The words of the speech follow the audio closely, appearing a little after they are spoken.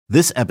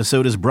This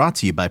episode is brought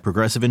to you by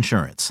Progressive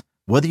Insurance.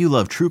 Whether you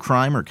love true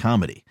crime or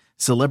comedy,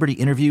 celebrity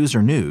interviews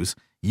or news,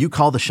 you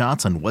call the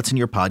shots on what's in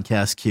your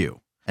podcast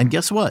queue. And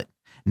guess what?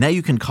 Now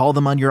you can call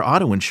them on your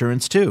auto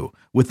insurance too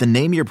with the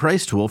Name Your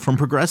Price tool from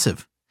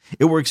Progressive.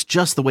 It works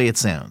just the way it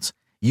sounds.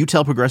 You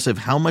tell Progressive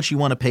how much you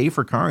want to pay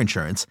for car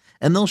insurance,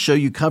 and they'll show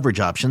you coverage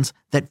options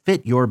that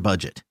fit your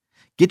budget.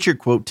 Get your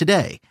quote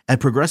today at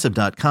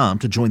Progressive.com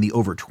to join the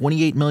over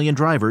 28 million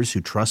drivers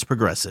who trust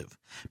Progressive.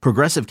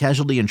 Progressive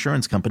Casualty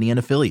Insurance Company and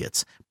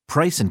Affiliates.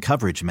 Price and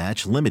coverage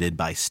match limited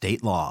by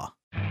state law.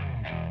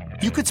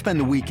 You could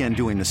spend the weekend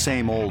doing the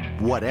same old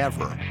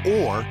whatever,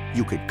 or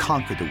you could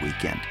conquer the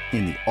weekend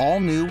in the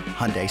all-new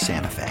Hudde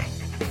Santa Fe.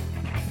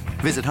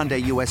 Visit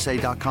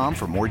HuddeUSA.com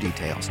for more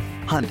details.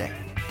 Hyundai,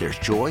 there's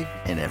joy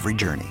in every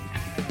journey.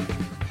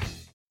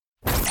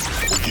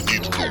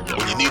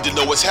 When you need to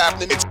know what's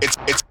happening,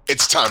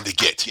 it's time to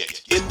get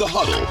in the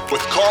huddle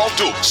with Carl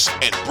Dukes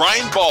and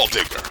Brian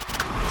Baldinger.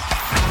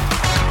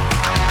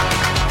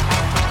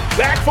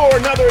 Back for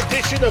another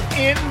edition of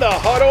In the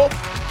Huddle.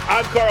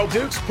 I'm Carl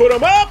Dukes. Put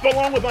them up,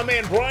 along with my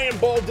man Brian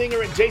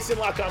Baldinger, and Jason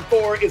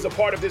Laconfort is a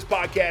part of this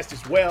podcast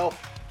as well.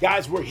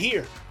 Guys, we're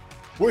here.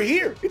 We're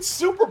here. It's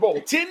Super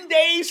Bowl. 10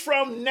 days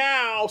from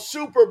now,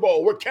 Super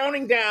Bowl. We're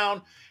counting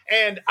down,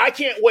 and I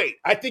can't wait.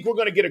 I think we're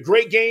going to get a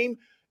great game.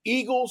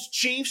 Eagles,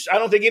 Chiefs. I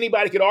don't think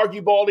anybody could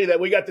argue, Baldy,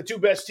 that we got the two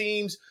best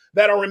teams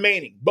that are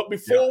remaining. But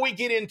before we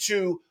get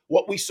into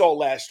what we saw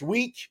last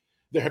week,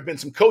 there have been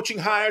some coaching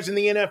hires in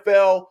the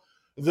NFL.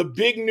 The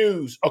big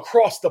news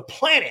across the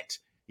planet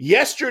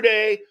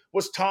yesterday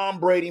was Tom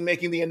Brady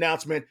making the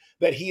announcement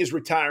that he is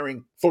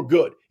retiring for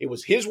good. It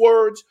was his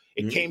words.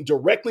 It came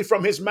directly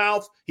from his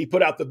mouth. He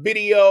put out the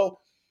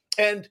video.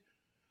 And,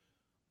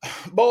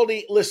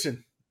 Baldy,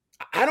 listen,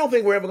 I don't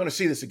think we're ever going to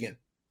see this again.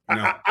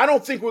 No. I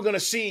don't think we're going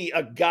to see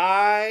a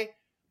guy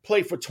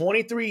play for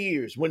 23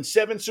 years, win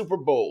 7 Super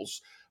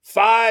Bowls,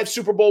 5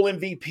 Super Bowl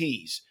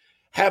MVPs,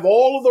 have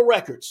all of the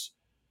records,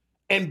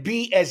 and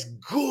be as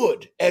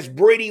good as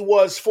Brady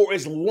was for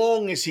as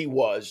long as he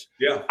was.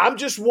 Yeah. I'm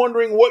just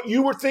wondering what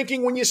you were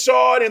thinking when you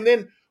saw it, and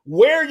then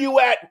where you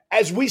at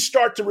as we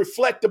start to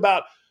reflect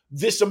about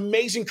this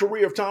amazing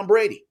career of Tom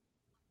Brady.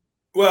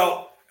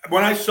 Well,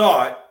 when I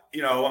saw it,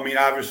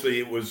 obviously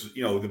it was,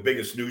 the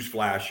biggest news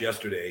flash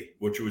yesterday,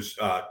 which was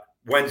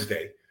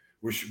Wednesday.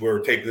 We're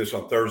taping this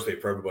on Thursday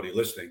for everybody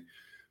listening.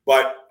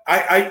 But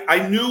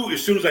I knew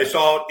as soon as I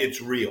saw it,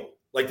 it's real.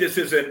 Like, this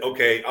isn't,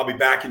 okay, I'll be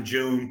back in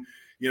June,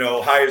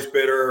 highest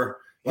bidder.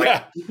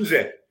 This is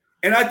it.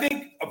 And I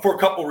think for a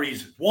couple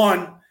reasons.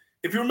 One,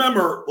 if you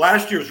remember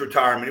last year's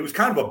retirement, it was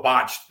kind of a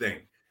botched thing.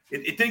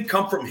 It didn't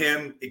come from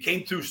him. It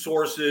came through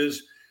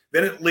sources.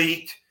 Then it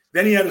leaked.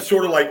 Then he had to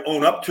sort of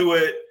own up to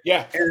it.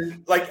 Yeah.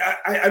 And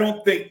I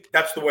don't think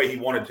that's the way he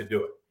wanted to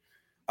do it.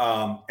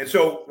 And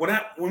so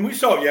when we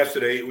saw it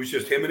yesterday, it was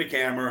just him and a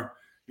camera,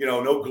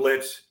 no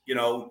glitz,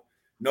 no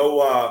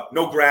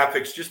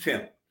graphics, just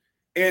him.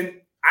 And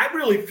I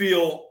really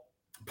feel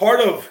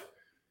part of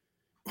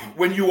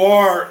when you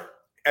are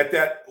at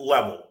that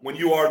level, when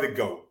you are the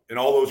GOAT and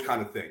all those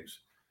kind of things,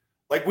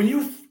 like when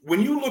you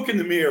look in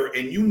the mirror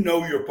and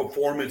your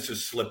performance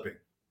is slipping,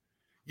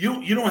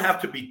 you don't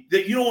have to be,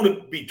 you don't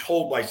want to be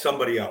told by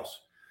somebody else.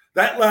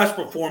 That last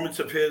performance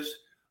of his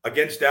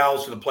against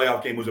Dallas in the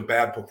playoff game was a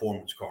bad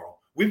performance, Carl.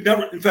 We've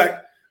never, in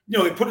fact,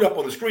 they put it up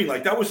on the screen.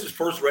 That was his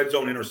first red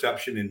zone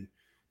interception in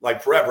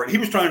forever. And he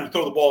was trying to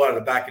throw the ball out of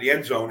the back of the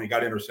end zone and he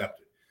got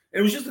intercepted.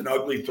 And it was just an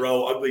ugly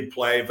throw, ugly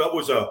play. If that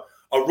was a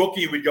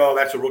rookie, we'd go,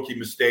 that's a rookie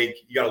mistake.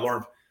 You got to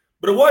learn.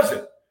 But it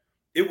wasn't.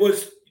 It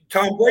was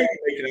Tom Brady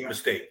making a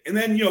mistake. And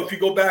then, if you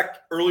go back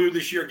earlier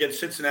this year against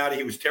Cincinnati,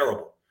 he was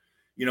terrible,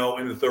 in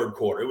the third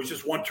quarter. It was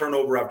just one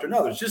turnover after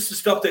another. It's just the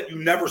stuff that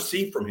you never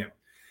see from him.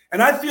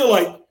 And I feel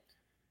like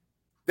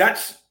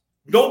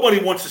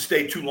nobody wants to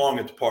stay too long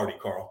at the party,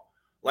 Carl.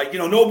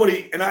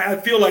 Nobody, and I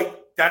feel like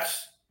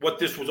that's what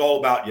this was all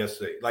about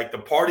yesterday. The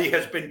party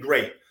has been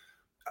great.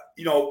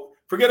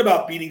 Forget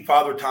about beating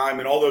Father Time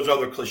and all those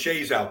other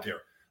cliches out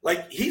there.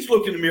 He's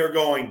looking in the mirror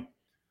going,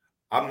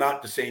 I'm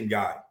not the same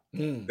guy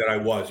that I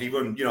was.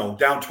 Even,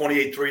 down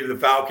 28-3 to the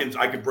Falcons,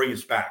 I could bring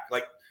us back.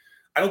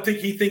 I don't think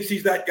he thinks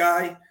he's that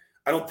guy.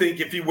 I don't think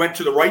if he went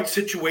to the right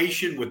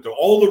situation with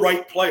all the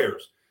right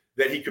players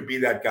that he could be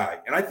that guy.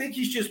 And I think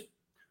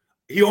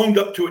he owned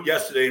up to it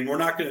yesterday, and we're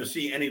not going to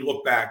see any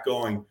look back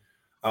going,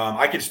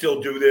 I can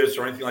still do this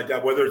or anything like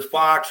that, whether it's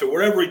Fox or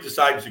wherever he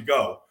decides to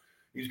go.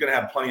 He's going to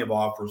have plenty of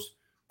offers.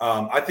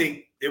 I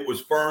think it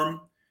was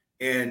firm,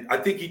 and I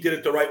think he did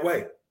it the right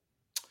way.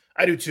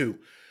 I do too.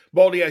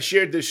 Baldy, I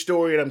shared this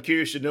story, and I'm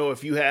curious to know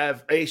if you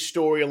have a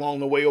story along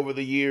the way over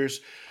the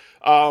years.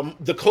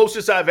 The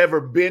closest I've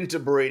ever been to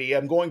Brady,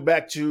 I'm going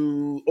back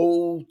to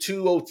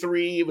 2002,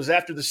 03. It was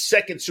after the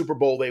second Super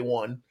Bowl they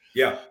won.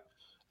 Yeah.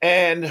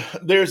 And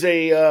there's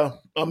a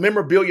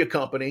memorabilia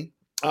company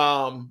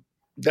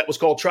that was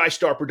called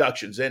TriStar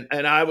Productions. And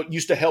I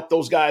used to help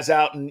those guys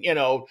out and,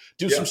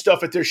 do some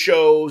stuff at their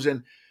shows.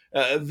 And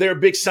they're a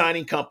big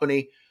signing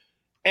company.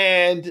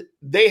 And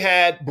they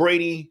had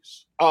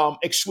Brady's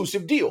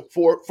exclusive deal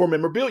for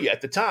memorabilia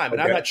at the time.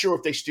 And I'm Okay. not sure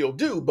if they still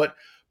do, but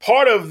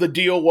part of the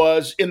deal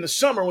was in the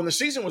summer when the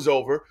season was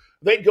over,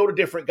 they'd go to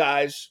different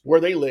guys where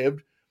they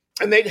lived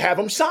and they'd have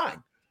them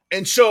sign.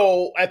 And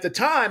so at the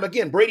time,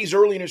 again, Brady's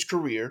early in his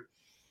career.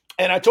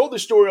 And I told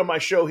this story on my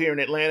show here in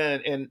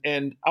Atlanta,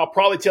 and I'll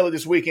probably tell it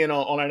this weekend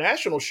on our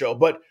national show.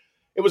 But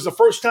it was the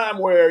first time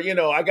where,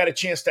 I got a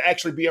chance to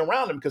actually be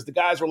around him because the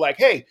guys were like,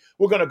 hey,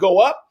 we're going to go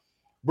up.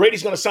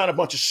 Brady's going to sign a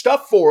bunch of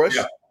stuff for us.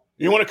 Yeah.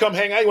 You want to come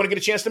hang out? You want to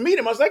get a chance to meet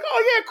him? I was like,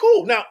 oh, yeah,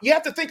 cool. Now, you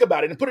have to think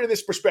about it and put it in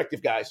this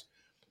perspective, guys.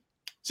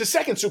 It's the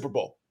second Super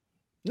Bowl.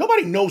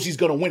 Nobody knows he's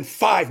going to win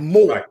 5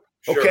 more, Right.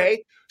 Sure.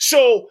 okay?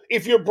 So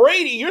if you're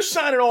Brady, you're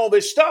signing all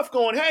this stuff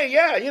going, hey,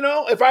 yeah,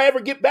 if I ever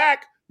get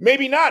back,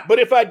 maybe not. But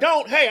if I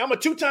don't, hey, I'm a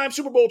 2-time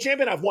Super Bowl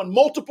champion. I've won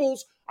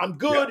multiples. I'm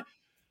good. Yeah.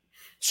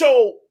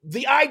 So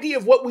the idea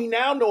of what we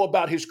now know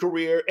about his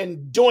career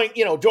and during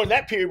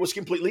that period was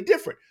completely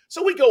different.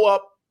 So we go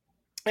up,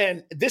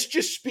 and this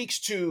just speaks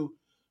to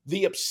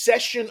the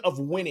obsession of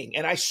winning.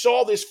 And I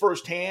saw this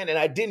firsthand, and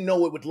I didn't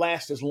know it would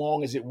last as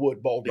long as it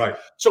would, Baldy. Right.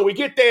 So we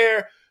get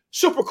there,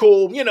 super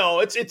cool.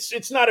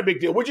 It's not a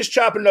big deal. We're just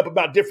chopping it up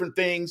about different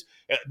things.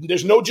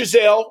 There's no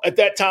Giselle at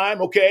that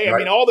time, okay? Right. I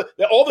mean,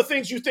 all the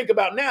things you think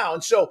about now.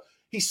 And so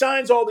he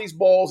signs all these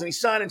balls, and he's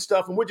signing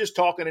stuff, and we're just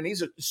talking, and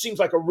seems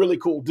like a really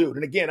cool dude.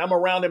 And again, I'm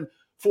around him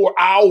for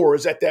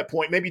hours at that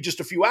point, maybe just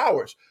a few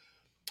hours.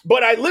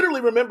 But I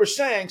literally remember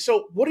saying,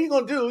 so what are you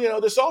going to do,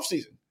 this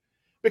offseason?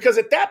 Because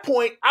at that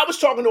point, I was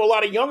talking to a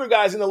lot of younger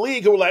guys in the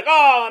league who were like,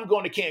 oh, I'm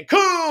going to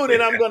Cancun,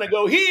 and I'm going to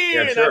go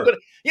here, and I'm going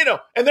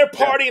to, and they're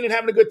partying and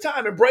having a good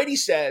time. And Brady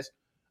says,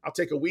 I'll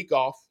take a week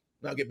off,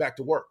 and I'll get back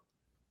to work.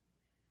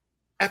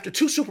 After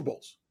 2 Super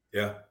Bowls.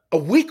 Yeah. A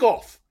week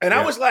off. And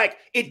I was like,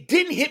 it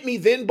didn't hit me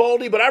then,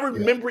 Baldy, but I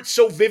remember it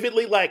so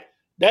vividly, like,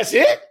 that's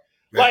it?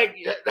 Yeah. Like,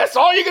 that's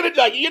all you're going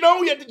to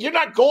do. You're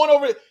not going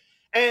over it.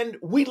 And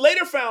we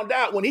later found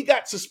out when he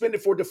got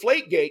suspended for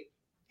Deflategate,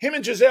 him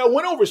and Giselle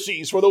went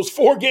overseas for those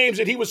 4 games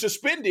that he was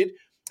suspended.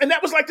 And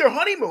that was like their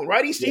honeymoon,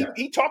 right?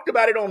 He talked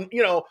about it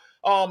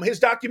on, his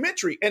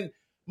documentary. And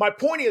my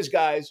point is,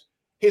 guys,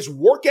 his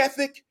work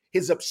ethic,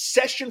 his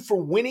obsession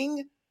for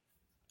winning,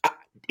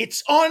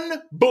 it's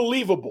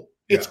unbelievable.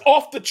 It's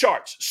off the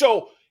charts.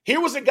 So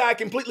here was a guy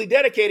completely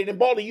dedicated. And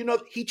Baldy,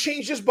 he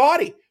changed his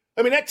body.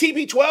 I mean, that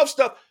TB12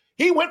 stuff,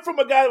 he went from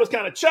a guy that was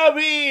kind of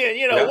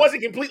chubby and,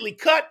 wasn't completely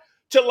cut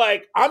to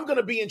like, I'm going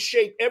to be in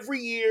shape every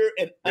year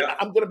and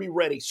I'm going to be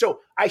ready. So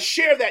I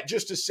share that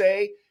just to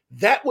say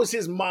that was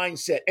his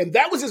mindset. And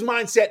that was his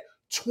mindset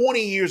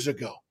 20 years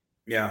ago.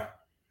 Yeah.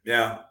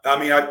 Yeah. I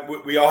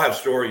mean, we all have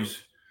stories.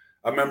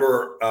 I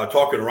remember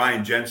talking to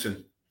Ryan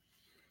Jensen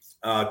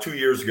 2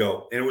 years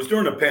ago, and it was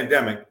during the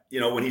pandemic,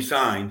 when he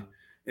signed.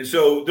 And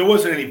so there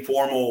wasn't any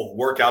formal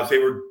workouts. They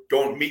were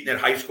meeting at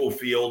high school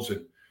fields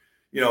and,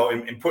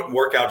 and putting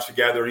workouts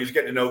together. And he's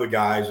getting to know the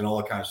guys and all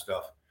that kind of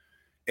stuff.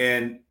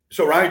 And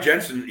so Ryan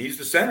Jensen, he's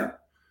the center.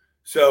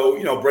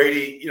 So,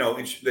 Brady,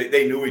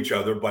 they knew each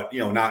other, but,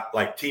 not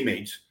like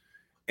teammates.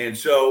 And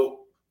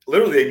so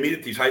literally they meet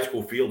at these high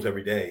school fields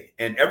every day.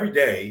 And every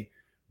day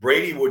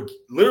Brady would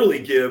literally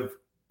give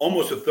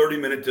almost a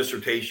 30-minute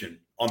dissertation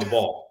on the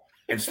ball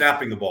and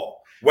snapping the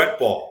ball, wet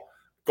ball,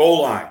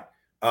 goal line,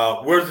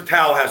 where's the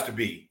towel has to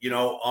be,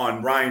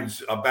 on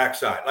Ryan's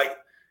backside. Like,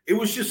 it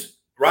was just,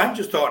 Ryan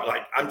just thought,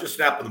 like, I'm just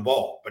snapping the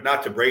ball, but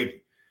not to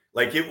Brady.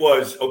 Like, it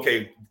was,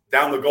 okay,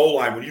 down the goal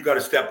line, when you got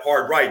to step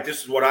hard right,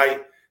 this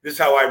is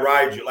how I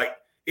ride you. Like,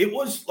 it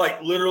was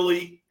like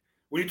literally,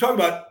 when you talk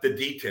about the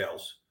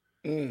details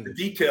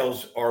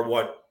are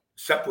what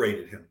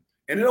separated him.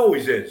 And it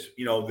always is,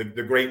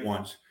 the great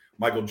ones,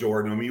 Michael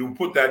Jordan. I mean, you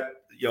put that,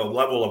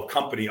 level of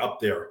company up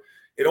there.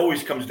 It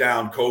always comes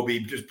down, Kobe,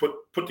 just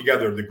put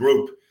together the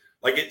group.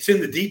 Like, it's in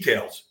the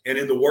details and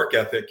in the work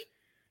ethic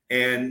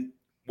and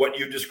what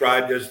you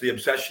described as the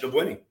obsession of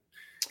winning.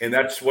 And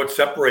that's what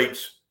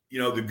separates,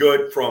 the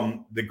good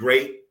from the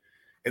great.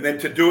 And then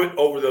to do it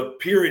over the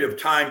period of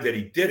time that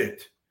he did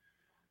it,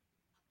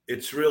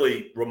 it's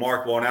really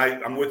remarkable. And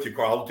I'm with you,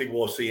 Carl. I don't think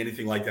we'll see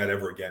anything like that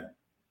ever again.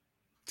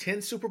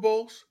 10 Super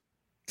Bowls?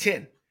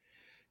 10.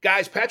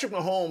 Guys, Patrick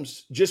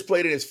Mahomes just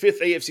played in his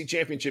 5th AFC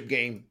Championship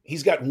game.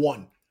 He's got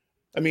 1.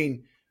 I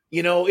mean,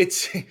 he was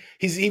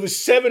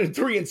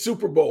 7-3 in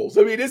Super Bowls.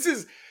 I mean,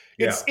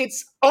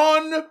 it's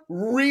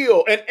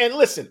unreal. And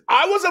listen,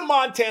 I was a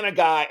Montana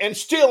guy and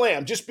still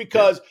am, just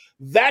because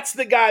that's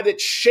the guy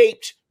that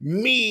shaped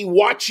me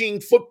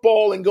watching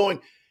football and going,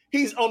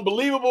 he's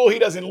unbelievable. He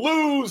doesn't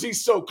lose.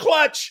 He's so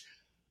clutch.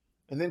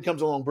 And then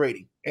comes along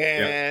Brady.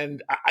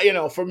 And,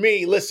 for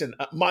me, listen,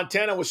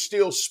 Montana was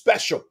still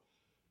special.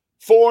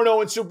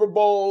 4-0 in Super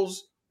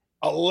Bowls,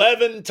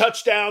 11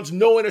 touchdowns,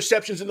 no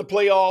interceptions in the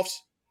playoffs.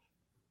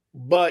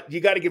 But you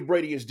got to give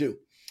Brady his due.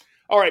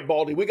 All right,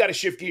 Baldy, we got to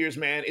shift gears,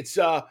 man. It's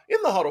In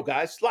the Huddle,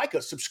 guys. Like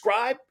us,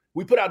 subscribe.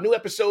 We put out new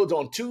episodes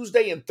on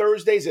Tuesday and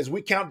Thursdays as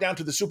we count down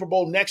to the Super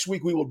Bowl. Next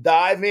week, we will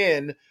dive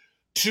in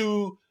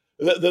to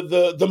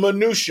the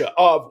minutia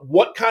of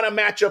what kind of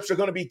matchups are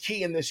going to be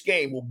key in this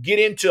game. We'll get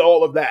into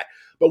all of that.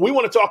 But we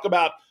want to talk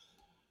about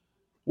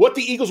what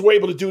the Eagles were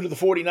able to do to the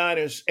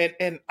 49ers,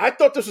 and I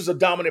thought this was a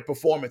dominant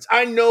performance.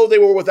 I know they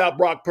were without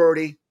Brock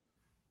Purdy,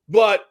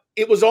 but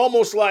it was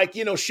almost like,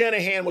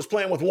 Shanahan was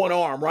playing with one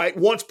arm, right?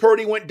 Once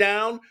Purdy went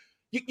down,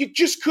 you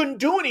just couldn't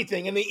do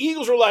anything. And the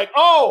Eagles were like,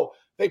 oh,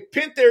 they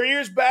pinned their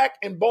ears back,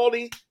 and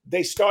Baldy,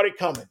 they started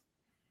coming.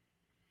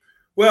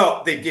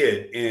 Well, they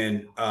did.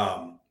 And,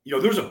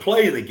 there's a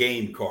play in the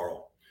game,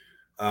 Carl,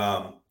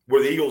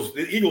 where the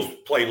Eagles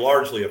play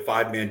largely a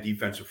five-man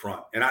defensive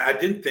front. And I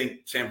didn't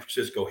think San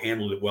Francisco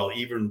handled it well,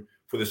 even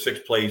for the 6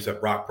 plays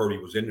that Brock Purdy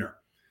was in there.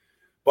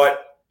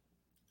 But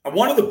on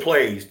one of the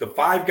plays, the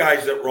 5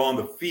 guys that were on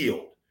the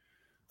field,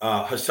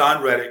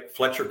 Hassan Reddick,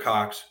 Fletcher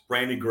Cox,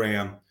 Brandon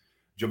Graham,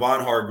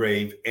 Javon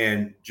Hargrave,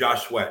 and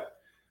Josh Sweat,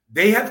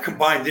 they have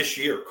combined this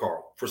year,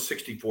 Carl, for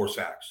 64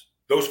 sacks.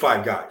 Those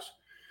 5 guys.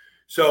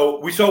 So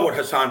we saw what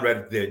Hassan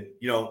Reddick did.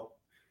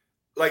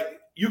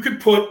 You could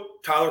put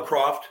Tyler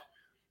Kroft,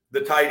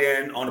 the tight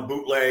end, on a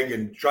bootleg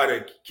and try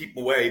to keep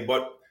him away.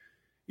 But,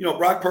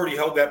 Brock Purdy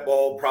held that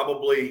ball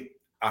probably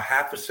a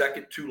half a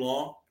second too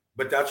long,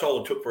 but that's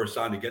all it took for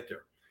Hassan to get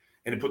there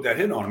and to put that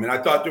hit on him. And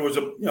I thought there was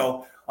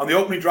on the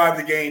opening drive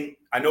of the game,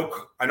 I know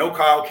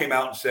Kyle came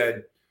out and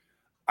said,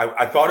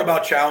 I thought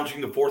about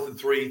challenging the 4th and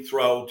 3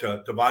 throw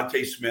to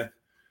Devontae Smith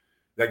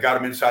that got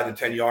him inside the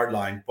 10-yard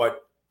line,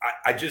 but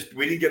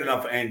we didn't get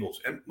enough angles.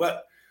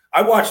 But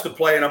I watched the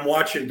play, and I'm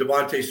watching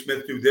Devontae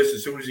Smith do this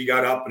as soon as he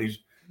got up,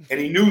 and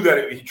he knew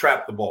that he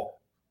trapped the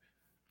ball.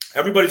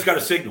 Everybody's got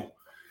a signal.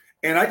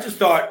 And I just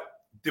thought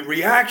the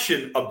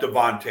reaction of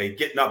Devontae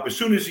getting up as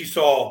soon as he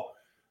saw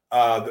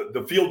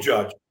the field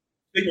judge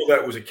signal that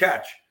it was a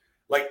catch,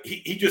 like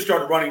he just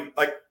started running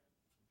like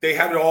they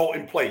had it all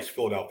in place,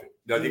 Philadelphia.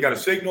 Now, they got a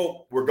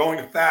signal. We're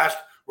going fast.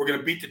 We're going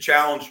to beat the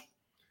challenge.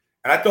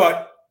 And I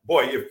thought,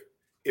 boy,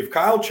 if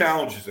Kyle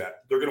challenges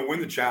that, they're going to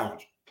win the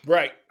challenge.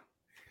 Right.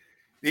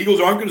 The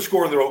Eagles aren't going to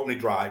score in their opening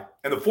drive.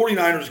 And the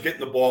 49ers getting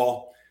the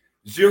ball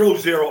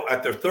 0-0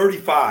 at their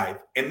 35.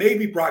 And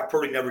maybe Brock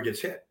Purdy never gets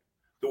hit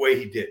the way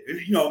he did.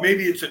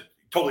 Maybe it's a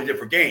totally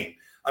different game.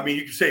 I mean,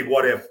 you could say,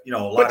 what if,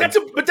 but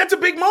that's a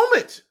big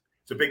moment.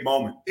 It's a big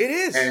moment. It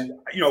is. And,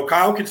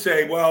 Kyle could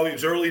say, well, he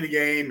was early in the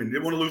game and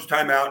didn't want to lose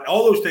timeout.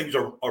 All those things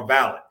are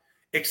valid,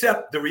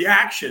 except the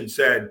reaction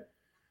said,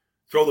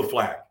 throw the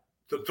flag.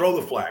 Throw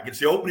the flag. It's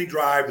the opening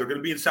drive. They're going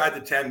to be inside the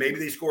 10. Maybe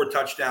they score a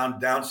touchdown,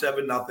 down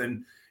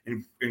 7-0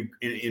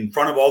 in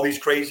front of all these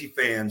crazy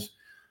fans.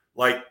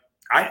 Like,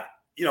 I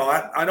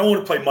don't want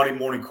to play Monday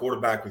morning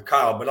quarterback with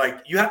Kyle,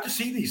 but, you have to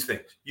see these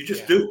things. You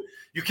just do.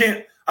 You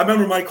can't. I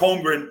remember Mike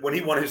Holmgren when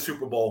he won his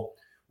Super Bowl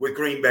with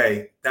Green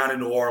Bay down in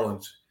New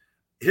Orleans.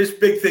 His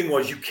big thing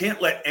was you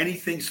can't let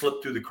anything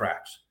slip through the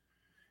cracks,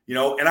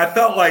 and I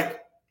felt like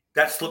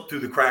that slipped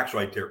through the cracks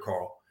right there,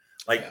 Carl.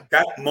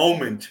 That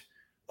moment,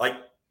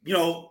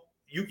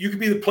 you could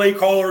be the play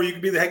caller, you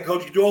could be the head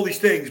coach, you do all these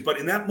things, but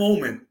in that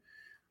moment,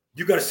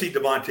 you got to see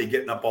Devontae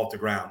getting up off the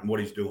ground and what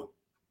he's doing.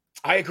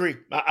 I agree.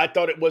 I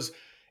thought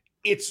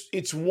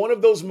it's one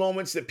of those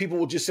moments that people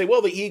will just say,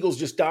 well, the Eagles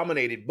just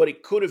dominated, but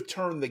it could have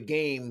turned the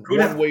game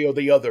one way or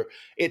the other.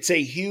 It's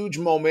a huge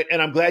moment,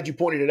 and I'm glad you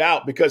pointed it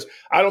out because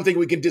I don't think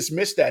we can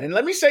dismiss that. And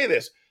let me say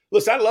this.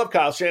 Listen, I love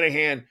Kyle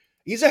Shanahan.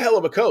 He's a hell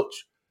of a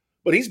coach,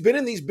 but he's been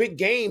in these big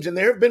games, and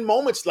there have been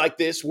moments like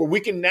this where we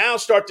can now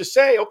start to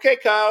say, okay,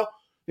 Kyle,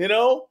 we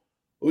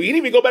can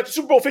even go back to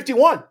Super Bowl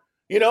 51,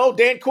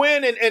 Dan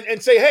Quinn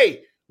and say,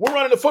 hey, we're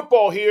running the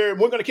football here, and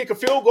we're going to kick a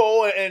field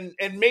goal, and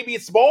maybe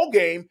it's the ball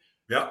game.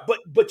 Yeah.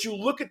 But you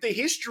look at the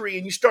history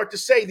and you start to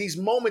say these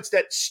moments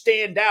that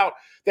stand out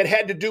that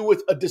had to do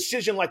with a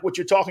decision like what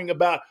you're talking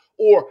about,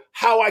 or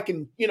how I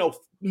can,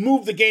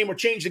 move the game or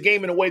change the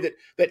game in a way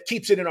that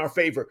keeps it in our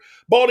favor.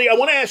 Baldy, I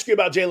want to ask you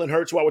about Jalen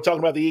Hurts while we're talking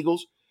about the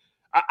Eagles.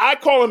 I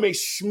call him a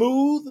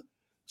smooth,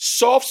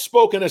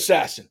 soft-spoken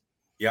assassin.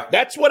 Yeah.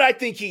 That's what I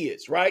think he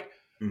is, right?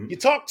 Mm-hmm. You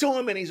talk to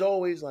him and he's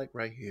always like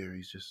right here.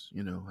 He's just,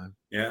 he's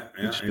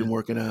just been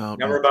working out.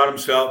 Never about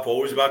himself,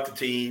 always about the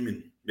team.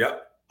 And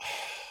yep.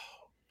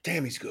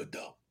 Damn, he's good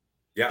though.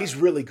 Yeah, he's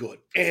really good.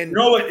 And you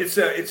know what? It's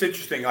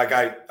interesting. Like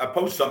I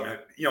posted something.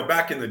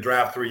 Back in the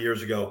draft 3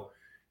 years ago,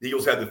 the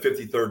Eagles had the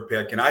 53rd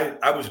pick, and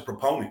I was a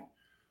proponent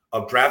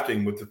of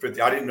drafting with the 50.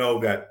 I didn't know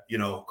that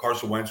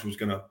Carson Wentz was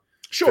going to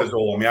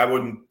fizzle. I mean, I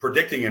wasn't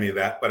predicting any of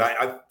that, but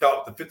I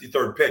thought the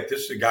 53rd pick.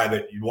 This is a guy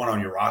that you want on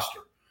your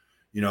roster.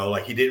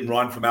 He didn't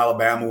run from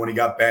Alabama when he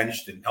got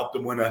benched, and helped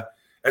them win a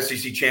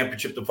SEC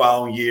championship the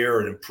following year,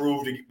 and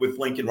improved with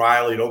Lincoln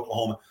Riley at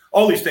Oklahoma.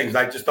 All these things,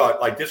 I just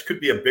thought, this could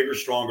be a bigger,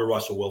 stronger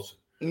Russell Wilson.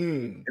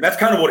 And that's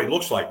kind of what he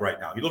looks like right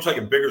now. He looks like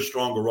a bigger,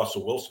 stronger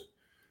Russell Wilson.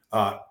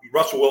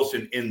 Russell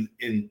Wilson in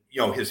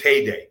his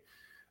heyday.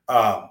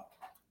 Well,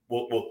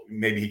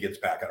 maybe he gets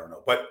back. I don't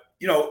know. But,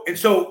 and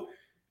so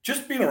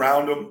just being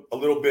around him a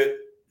little bit,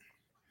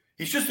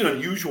 he's just an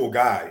unusual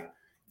guy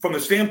from the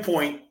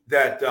standpoint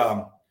that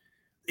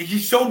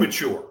he's so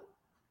mature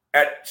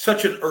at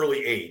such an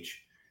early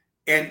age.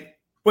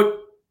 But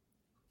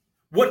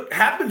what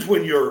happens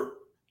when you're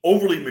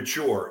overly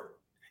mature,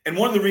 and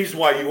one of the reasons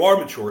why you are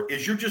mature,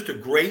 is you're just a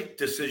great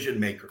decision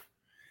maker.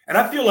 And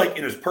I feel like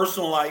in his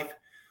personal life,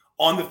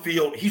 on the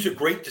field. He's a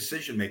great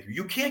decision maker.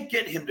 You can't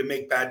get him to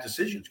make bad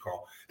decisions,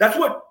 Carl. That's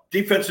what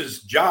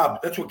defense's job.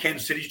 That's what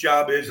Kansas City's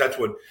job is. That's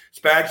what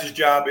Spags'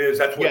 job is.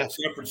 That's what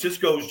San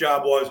Francisco's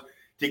job was,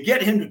 to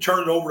get him to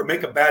turn it over to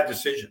make a bad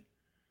decision.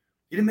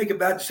 He didn't make a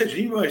bad decision.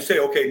 He didn't really say,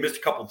 okay, missed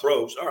a couple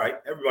throws. All right,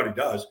 everybody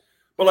does.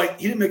 But, like,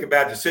 he didn't make a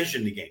bad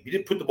decision in the game. He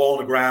didn't put the ball on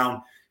the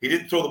ground. He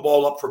didn't throw the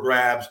ball up for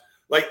grabs.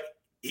 Like,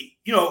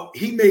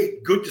 he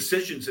made good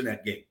decisions in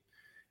that game.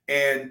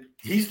 And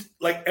he's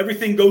like,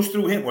 everything goes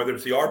through him, whether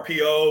it's the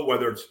RPO,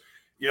 whether it's,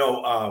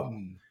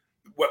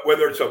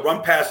 whether it's a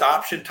run pass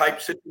option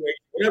type situation,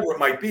 whatever it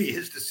might be.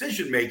 His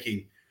decision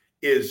making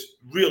is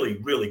really,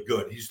 really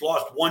good. He's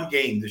lost one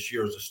game this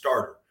year as a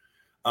starter.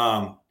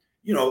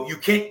 You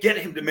can't get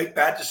him to make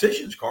bad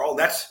decisions, Carl.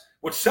 That's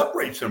what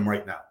separates him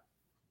right now.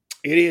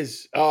 It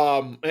is.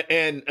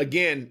 And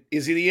again,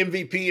 is he the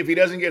MVP if he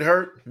doesn't get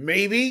hurt?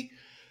 Maybe.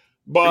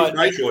 But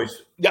my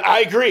choice.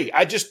 I agree.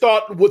 I just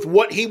thought with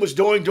what he was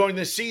doing during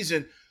this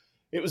season,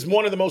 it was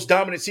one of the most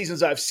dominant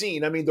seasons I've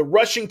seen. I mean, the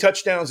rushing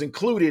touchdowns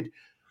included,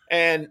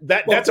 and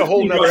that's a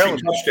whole nother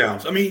element.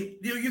 Touchdowns. I mean,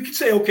 you could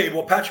say, okay,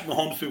 well, Patrick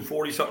Mahomes threw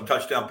 40-something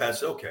touchdown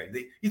passes. Okay,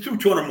 he threw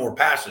 200 more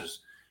passes.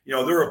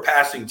 They're a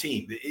passing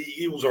team. The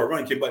Eagles are a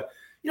running team. But,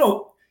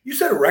 you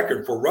set a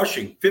record for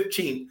rushing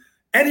 15.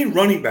 Any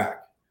running back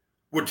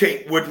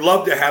would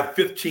love to have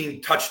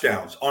 15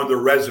 touchdowns on their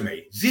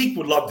resume. Zeke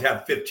would love to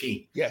have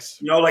 15. Yes.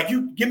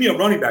 You give me a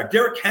running back.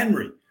 Derrick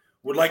Henry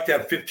would like to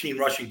have 15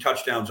 rushing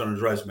touchdowns on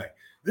his resume.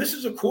 This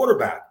is a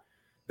quarterback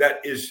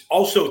that is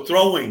also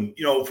throwing,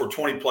 for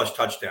 20-plus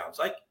touchdowns.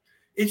 Like,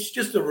 it's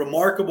just a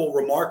remarkable,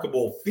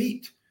 remarkable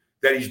feat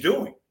that he's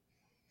doing.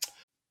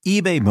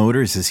 eBay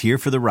Motors is here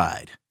for the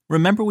ride.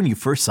 Remember when you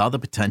first saw the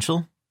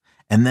potential?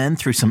 And then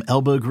through some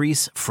elbow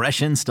grease,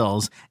 fresh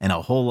installs, and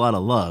a whole lot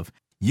of love,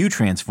 you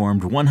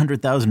transformed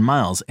 100,000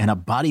 miles and a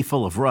body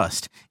full of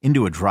rust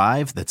into a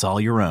drive that's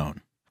all your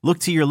own. Look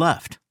to your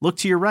left. Look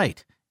to your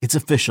right. It's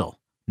official.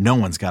 No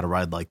one's got a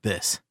ride like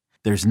this.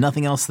 There's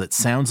nothing else that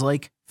sounds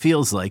like,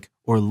 feels like,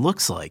 or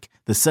looks like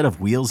the set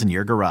of wheels in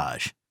your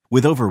garage.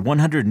 With over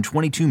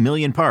 122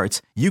 million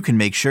parts, you can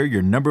make sure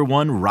your number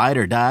one ride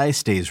or die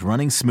stays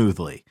running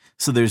smoothly.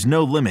 So there's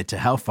no limit to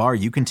how far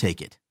you can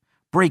take it.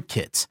 Brake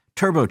kits,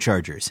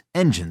 turbochargers,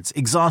 engines,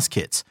 exhaust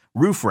kits,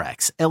 roof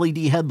racks, LED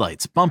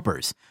headlights,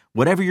 bumpers,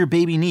 whatever your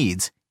baby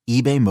needs,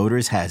 eBay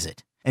Motors has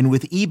it. And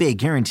with eBay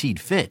Guaranteed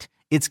Fit,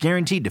 it's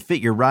guaranteed to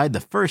fit your ride the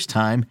first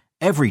time,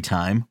 every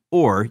time,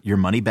 or your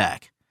money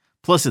back.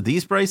 Plus, at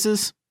these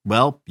prices,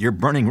 well, you're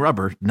burning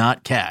rubber,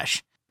 not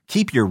cash.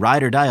 Keep your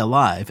ride or die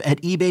alive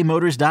at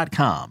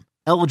ebaymotors.com.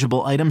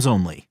 Eligible items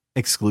only.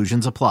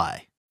 Exclusions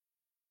apply.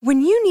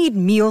 When you need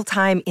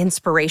mealtime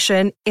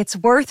inspiration, it's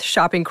worth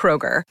shopping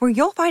Kroger, where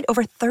you'll find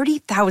over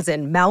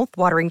 30,000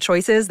 mouth-watering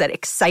choices that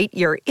excite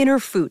your inner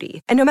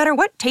foodie. And no matter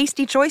what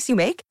tasty choice you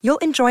make, you'll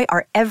enjoy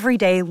our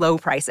everyday low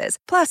prices,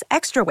 plus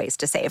extra ways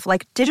to save,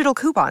 like digital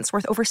coupons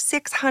worth over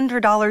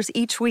 $600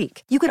 each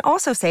week. You can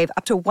also save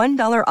up to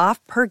 $1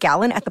 off per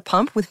gallon at the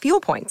pump with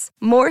fuel points.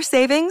 More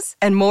savings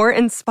and more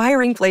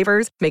inspiring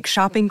flavors make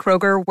shopping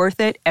Kroger worth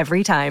it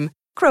every time.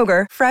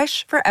 Kroger,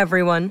 fresh for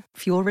everyone.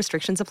 Fuel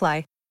restrictions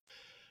apply.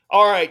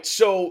 All right,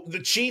 so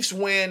the Chiefs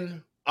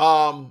win.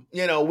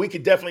 We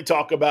could definitely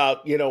talk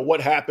about,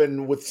 what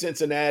happened with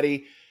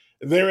Cincinnati,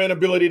 their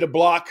inability to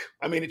block.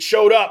 I mean, it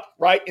showed up,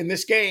 right, in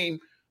this game,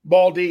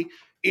 Baldy.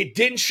 It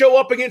didn't show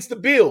up against the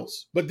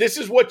Bills, but this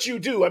is what you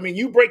do. I mean,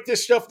 you break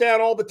this stuff down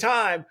all the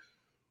time.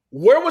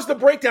 Where was the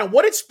breakdown?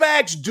 What did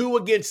Spags do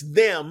against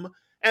them?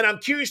 And I'm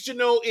curious to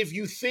know if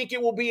you think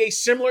it will be a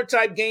similar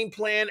type game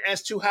plan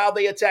as to how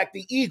they attack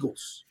the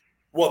Eagles.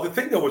 Well, the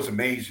thing that was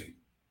amazing,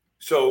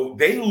 so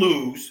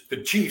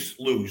the Chiefs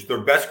lose their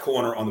best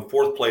corner on the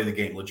fourth play of the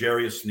game,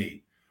 L'Jarius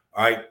Sneed.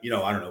 All right,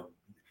 I don't know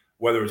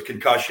whether it's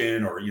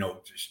concussion or,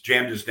 just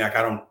jammed his neck.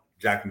 I don't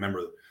exactly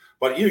remember.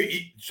 But,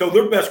 so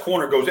their best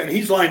corner goes in.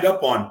 He's lined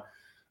up on,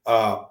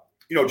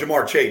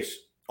 Jamar Chase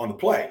on the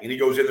play. And he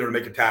goes in there to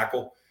make a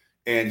tackle,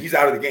 and he's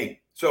out of the game.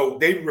 So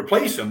they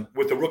replace him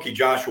with the rookie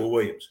Joshua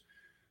Williams.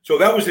 So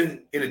that was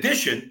in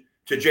addition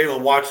to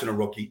Jalen Watson, a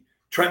rookie,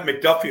 Trent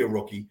McDuffie, a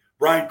rookie,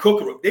 Brian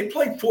Cook, a rookie. They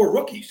played 4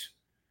 rookies.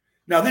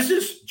 Now, this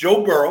is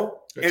Joe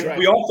Burrow, and right.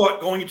 We all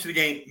thought going into the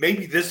game,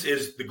 maybe this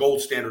is the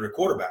gold standard of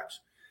quarterbacks.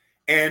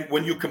 And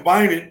when you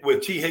combine it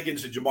with T.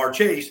 Higgins and Jamar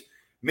Chase,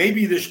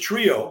 maybe this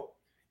trio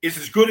is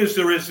as good as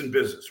there is in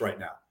business right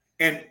now.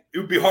 And it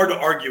would be hard to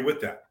argue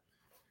with that.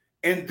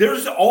 And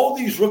there's all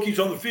these rookies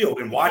on the field,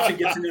 and Watson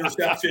gets an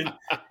interception,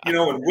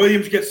 and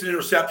Williams gets an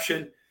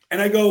interception.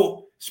 And I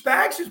go,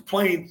 Spags is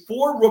playing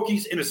 4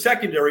 rookies in a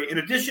secondary, in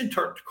addition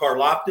to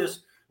Karlaftis,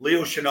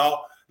 Leo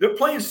Chenal. They're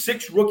playing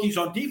 6 rookies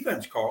on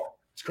defense, Carl.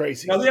 It's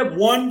crazy. Now, they have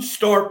 1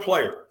 star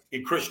player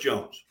in Chris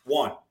Jones,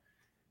 1.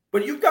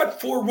 But you've got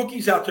 4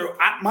 rookies out there.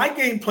 My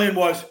game plan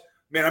was,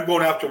 man, I'm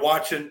going after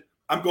Watson.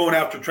 I'm going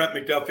after Trent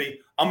McDuffie.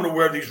 I'm going to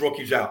wear these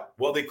rookies out.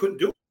 Well, they couldn't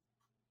do it.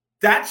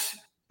 That's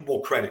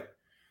full credit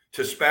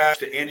to Spags,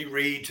 to Andy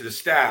Reid, to the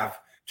staff,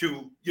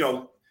 to,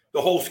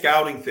 the whole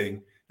scouting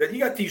thing, that you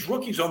got these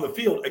rookies on the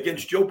field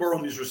against Joe Burrow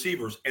and these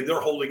receivers, and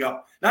they're holding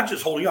up. Not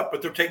just holding up,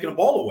 but they're taking the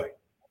ball away.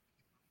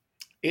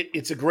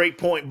 It's a great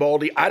point,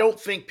 Baldy. I don't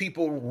think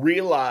people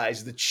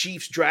realize the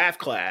Chiefs draft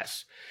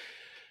class.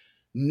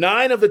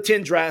 9 of the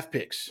 10 draft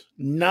picks,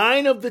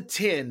 9 of the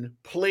 10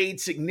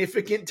 played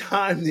significant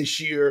time this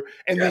year.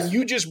 And Yes. then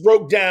you just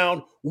broke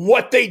down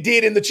what they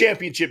did in the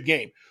championship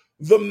game.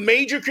 The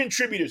major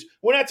contributors.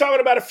 We're not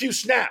talking about a few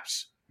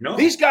snaps. No.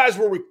 These guys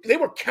were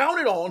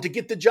counted on to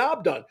get the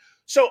job done.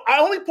 So I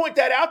only point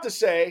that out to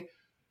say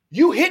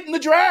you hit in the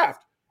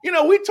draft. You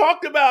can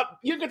talk about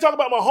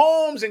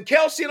Mahomes and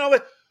Kelce and all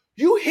that.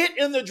 You hit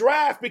in the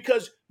draft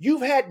because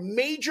you've had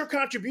major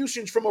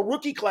contributions from a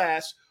rookie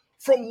class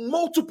from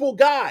multiple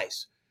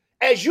guys.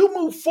 As you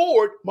move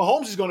forward,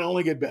 Mahomes is going to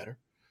only get better.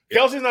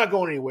 Kelce's not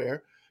going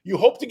anywhere. You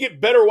hope to get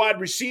better wide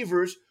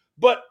receivers,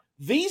 but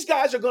these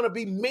guys are going to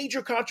be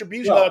major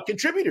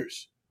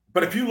contributors.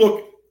 But if you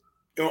look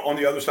on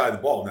the other side of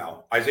the ball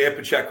now, Isaiah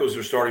Pacheco is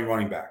their starting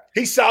running back.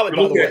 He's solid,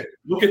 by the way.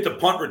 Look at the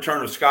punt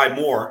return of Sky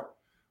Moore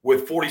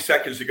with 40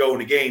 seconds to go in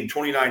the game,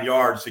 29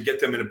 yards to get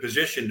them in a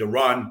position to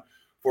run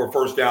for a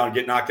first down and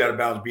get knocked out of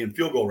bounds, be in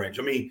field goal range.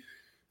 I mean,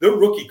 their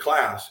rookie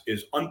class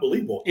is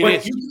unbelievable.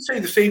 But you can say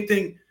the same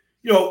thing,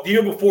 the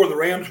year before the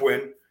Rams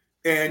win,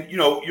 and,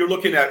 you're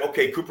looking at,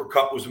 okay, Cooper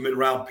Kupp was a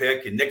mid-round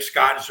pick, and Nick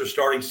Scott is their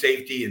starting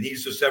safety, and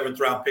he's the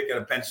 7th-round pick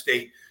out of Penn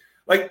State.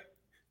 Like,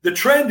 the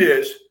trend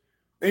is,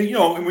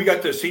 and we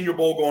got the Senior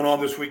Bowl going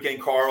on this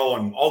weekend, Carl,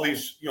 and all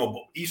these,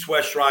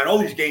 East-West Shrine, all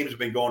these games have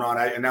been going on.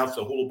 I announced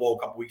the Hula Bowl a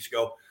couple weeks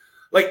ago.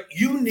 Like,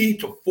 you need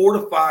to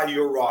fortify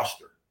your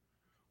roster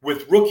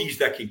with rookies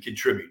that can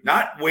contribute,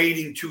 not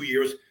waiting 2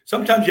 years.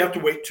 Sometimes you have to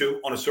wait 2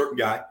 on a certain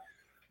guy.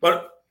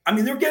 But, I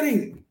mean, they're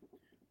getting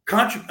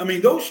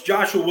those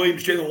Joshua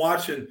Williams, Jalen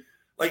Watson,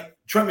 like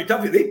Trent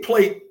McDuffie, they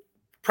played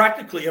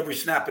practically every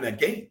snap in that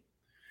game.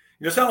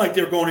 It's not like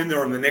they're going in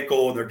there on the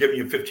nickel and they're giving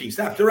you 15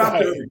 snaps. They're out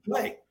there every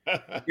play.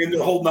 And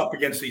they're holding up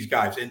against these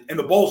guys. And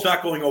the ball's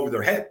not going over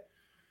their head.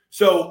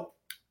 So,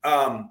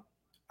 at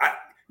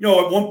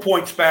one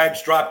point,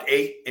 Spags dropped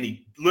 8, and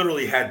he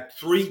literally had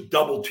 3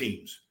 double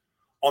teams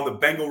on the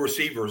Bengal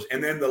receivers.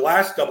 And then the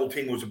last double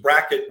team was a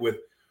bracket with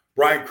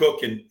Brian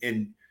Cook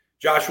and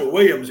Joshua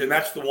Williams. And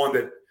that's the one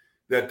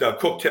that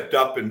Cook tipped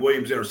up and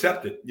Williams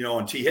intercepted,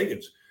 on T.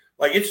 Higgins.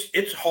 Like,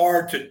 it's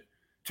hard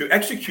to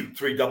execute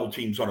 3 double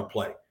teams on a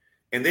play.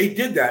 And they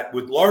did that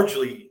with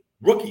largely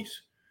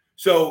rookies.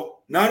 So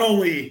not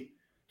only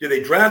did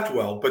they draft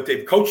well, but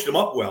they've coached them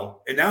up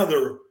well. And now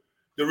they're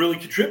really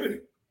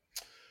contributing.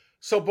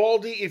 So,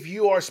 Baldy, if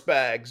you are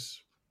Spags,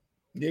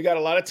 you got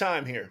a lot of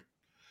time here.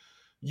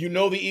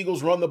 The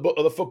Eagles run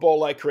the football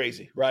like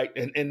crazy, right?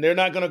 And they're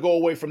not going to go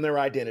away from their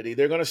identity.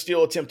 They're going to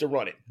still attempt to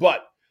run it.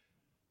 But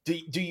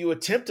do you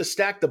attempt to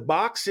stack the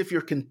box if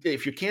you're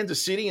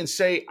Kansas City and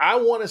say, I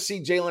want to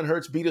see Jalen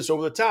Hurts beat us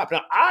over the top?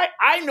 Now,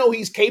 I know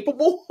he's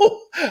capable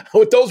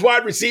with those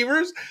wide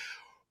receivers,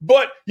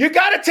 but you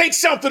got to take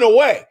something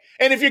away.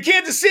 And if you're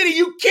Kansas City,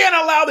 you can't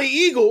allow the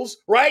Eagles,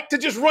 right, to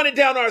just run it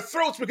down our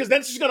throats because then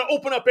it's just going to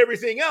open up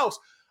everything else.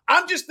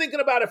 I'm just thinking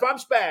about if I'm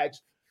Spags,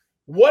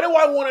 what do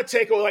I want to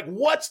take away? Like,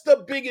 what's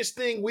the biggest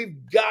thing we've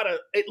got to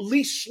at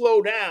least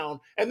slow down?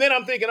 And then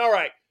I'm thinking, all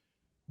right,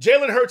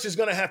 Jalen Hurts is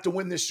going to have to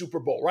win this Super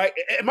Bowl, right?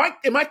 Am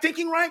I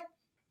thinking right?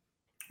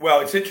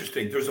 Well, it's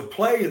interesting. There's a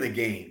play in the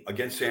game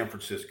against San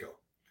Francisco,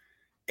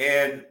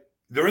 and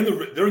they're in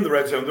the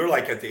red zone. They're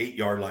like at the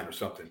 8-yard line or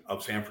something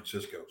of San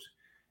Francisco's.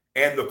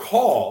 And the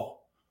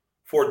call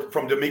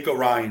from D'Amico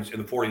Ryans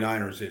and the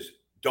 49ers is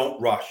don't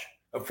rush.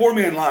 A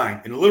 4-man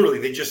line, and literally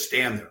they just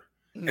stand there.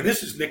 And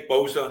this is Nick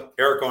Bosa,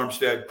 Eric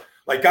Armstead,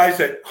 like guys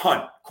that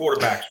hunt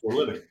quarterbacks for a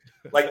living.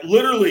 Like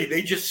literally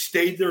they just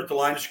stayed there at the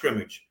line of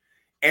scrimmage,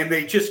 and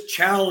they just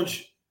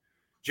challenged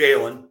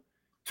Jalen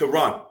to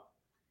run.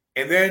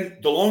 And then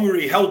the longer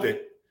he held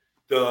it,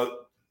 the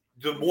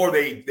more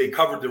they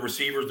covered the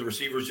receivers. The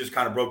receivers just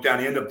kind of broke down.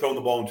 He ended up throwing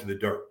the ball into the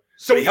dirt.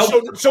 So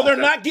they're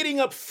not getting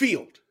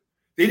upfield.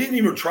 They didn't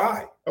even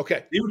try.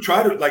 Okay. They even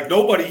tried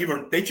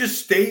to, they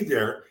just stayed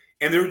there,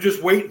 and they were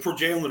just waiting for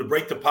Jalen to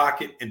break the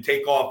pocket and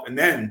take off. And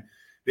then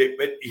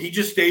he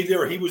just stayed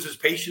there. He was as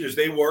patient as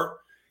they were.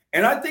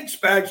 And I think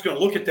Spags going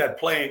to look at that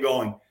play and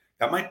going,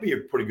 that might be a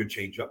pretty good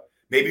changeup.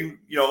 Maybe,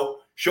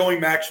 showing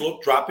Max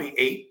look, dropping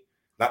 8.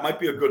 That might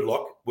be a good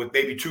look with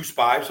maybe 2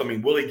 spies. I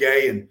mean, Willie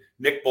Gay and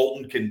Nick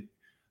Bolton can,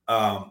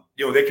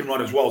 they can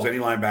run as well as any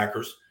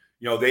linebackers.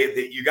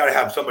 You got to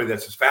have somebody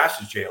that's as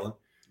fast as Jalen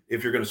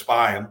if you're going to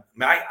spy him. I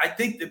mean, I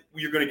think that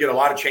you're going to get a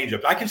lot of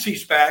changeups. I can see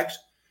Spags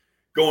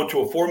going to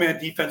a 4-man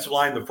defensive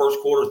line in the first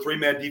quarter,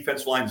 3-man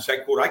defensive line in the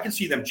second quarter. I can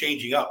see them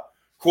changing up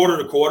quarter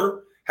to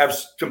quarter, have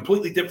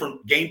completely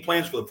different game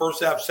plans for the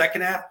first half,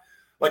 second half.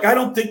 Like, I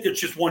don't think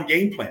there's just one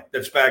game plan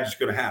that Spags is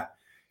going to have.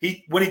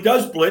 When he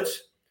does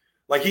blitz,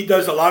 like he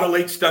does a lot of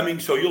late stemming.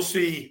 So you'll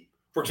see,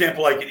 for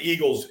example, like in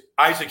Eagles,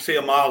 Isaac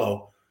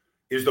Seumalo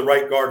is the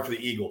right guard for the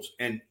Eagles.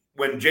 And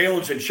when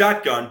Jalen's in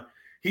shotgun,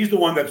 he's the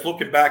one that's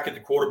looking back at the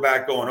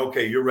quarterback going,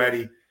 okay, you're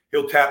ready.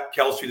 He'll tap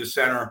Kelce to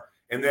center.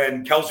 And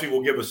then Kelce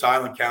will give a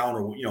silent count,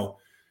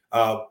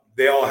 or,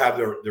 they all have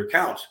their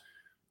counts.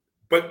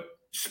 But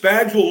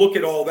Spags will look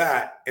at all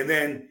that, and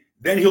then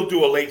he'll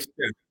do a late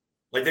step.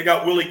 Like they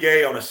got Willie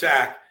Gay on a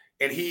sack,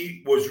 and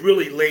he was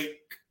really late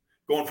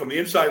going from the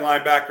inside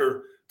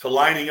linebacker to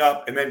lining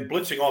up and then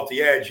blitzing off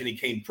the edge, and he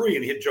came free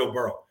and hit Joe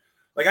Burrow.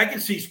 Like I can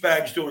see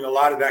Spags doing a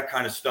lot of that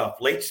kind of stuff,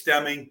 late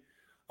stemming,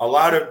 a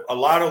lot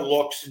of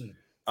looks,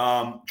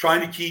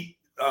 trying to keep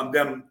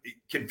them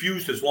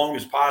confused as long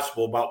as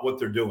possible about what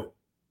they're doing.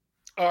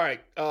 All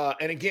right.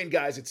 And again,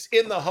 guys, it's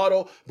In the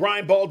Huddle.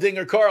 Brian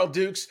Baldinger, Carl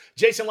Dukes,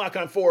 Jason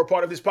Lock-on-4 are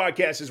part of this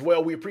podcast as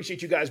well. We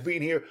appreciate you guys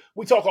being here.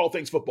 We talk all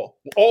things football,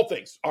 all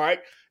things. All right.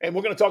 And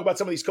we're going to talk about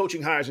some of these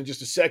coaching hires in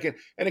just a second.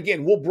 And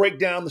again, we'll break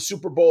down the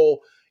Super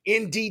Bowl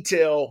in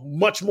detail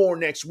much more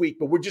next week,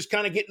 but we're just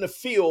kind of getting a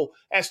feel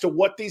as to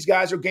what these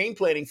guys are game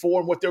planning for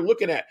and what they're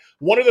looking at.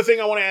 One other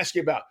thing I want to ask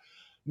you about.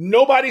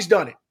 Nobody's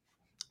done it.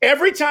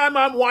 Every time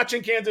I'm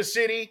watching Kansas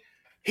City,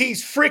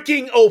 he's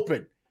freaking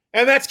open.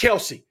 And that's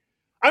Kelce.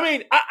 I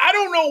mean, I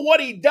don't know what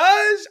he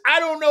does.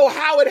 I don't know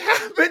how it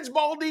happens,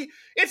 Baldy.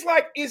 It's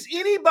like, is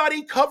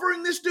anybody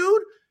covering this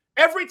dude?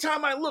 Every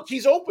time I look,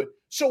 he's open.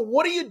 So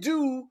what do you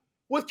do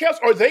with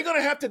Kelce? Are they going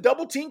to have to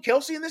double team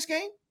Kelce in this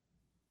game?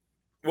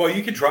 Well,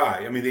 you can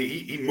try. I mean,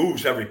 he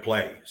moves every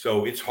play,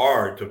 so it's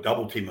hard to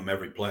double team him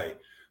every play.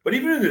 But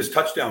even in his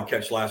touchdown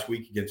catch last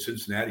week against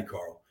Cincinnati,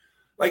 Carl,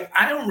 like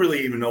I don't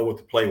really even know what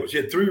the play was. He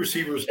had three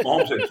receivers.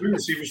 Mahomes had three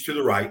receivers to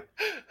the right.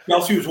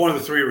 Kelce was one of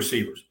the three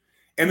receivers.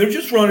 And they're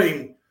just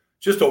running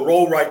just a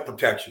roll right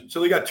protection. So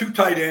they got two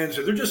tight ends,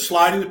 and they're just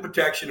sliding the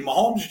protection, and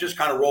Mahomes is just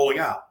kind of rolling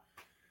out.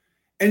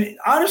 And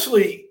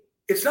honestly,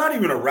 it's not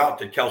even a route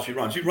that Kelce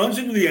runs. He runs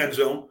into the end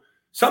zone.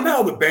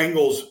 Somehow the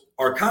Bengals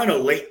are kind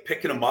of late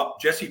picking him up.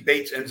 Jesse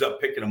Bates ends up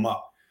picking him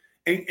up.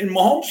 And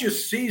Mahomes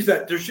just sees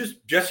that there's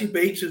just Jesse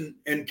Bates and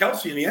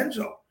Kelce in the end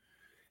zone.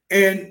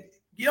 And,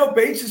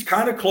 Bates is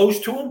kind of close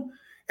to him,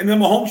 and then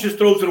Mahomes just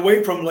throws it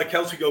away from him like,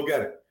 Kelce, go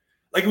get it.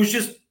 Like it was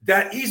just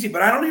that easy,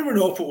 but I don't even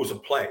know if it was a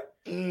play.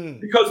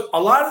 Because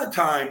a lot of the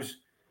times,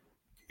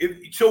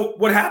 so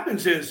what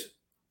happens is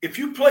if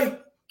you play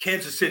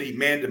Kansas City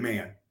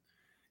man-to-man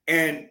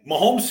and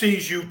Mahomes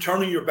sees you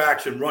turning your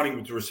backs and running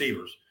with the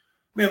receivers,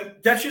 man,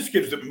 that just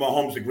gives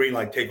Mahomes the green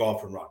light, take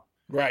off and run.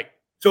 Right.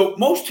 So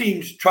most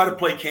teams try to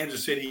play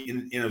Kansas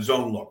City in a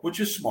zone look, which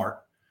is smart.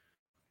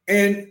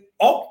 And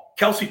all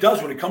Kelce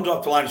does when he comes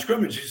off the line of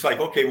scrimmage, he's like,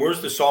 okay,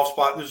 where's the soft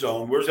spot in the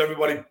zone? Where's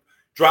everybody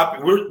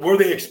dropping? Where are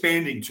they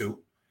expanding to?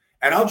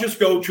 And I'll just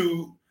go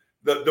to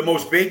the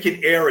most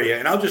vacant area,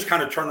 and I'll just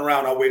kind of turn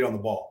around. I'll wait on the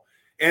ball.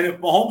 And if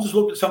Mahomes is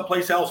looking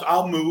someplace else,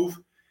 I'll move.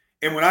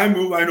 And when I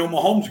move, I know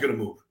Mahomes is going to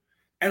move.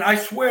 And I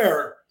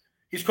swear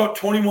he's caught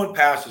 21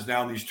 passes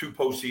now in these two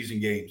postseason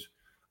games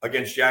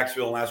against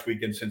Jacksonville and last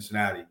week in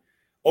Cincinnati.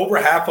 Over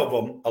half of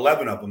them,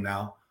 11 of them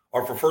now,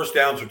 are for first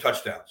downs or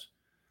touchdowns.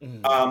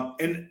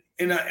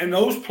 And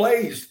those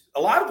plays,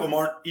 a lot of them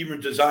aren't even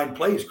designed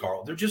plays,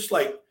 Carl. They're just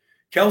like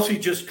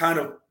Kelce just kind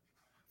of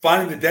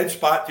finding the dead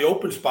spot, the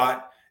open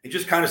spot, and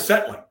just kind of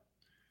settling.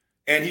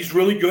 And he's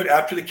really good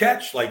after the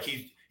catch. Like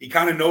he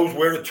kind of knows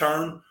where to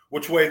turn,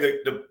 which way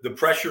the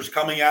pressure's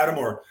coming at him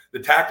or the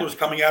tackler's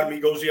coming at him. He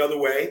goes the other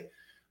way.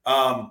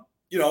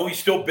 He's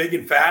still big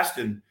and fast,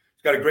 and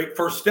he's got a great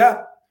first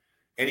step,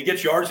 and he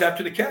gets yards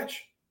after the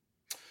catch.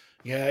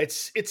 Yeah,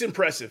 it's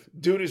impressive.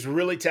 Dude is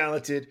really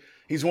talented.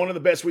 He's one of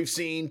the best we've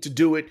seen to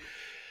do it.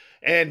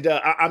 And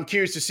I'm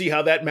curious to see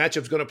how that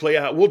matchup's going to play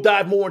out. We'll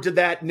dive more into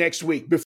that next week.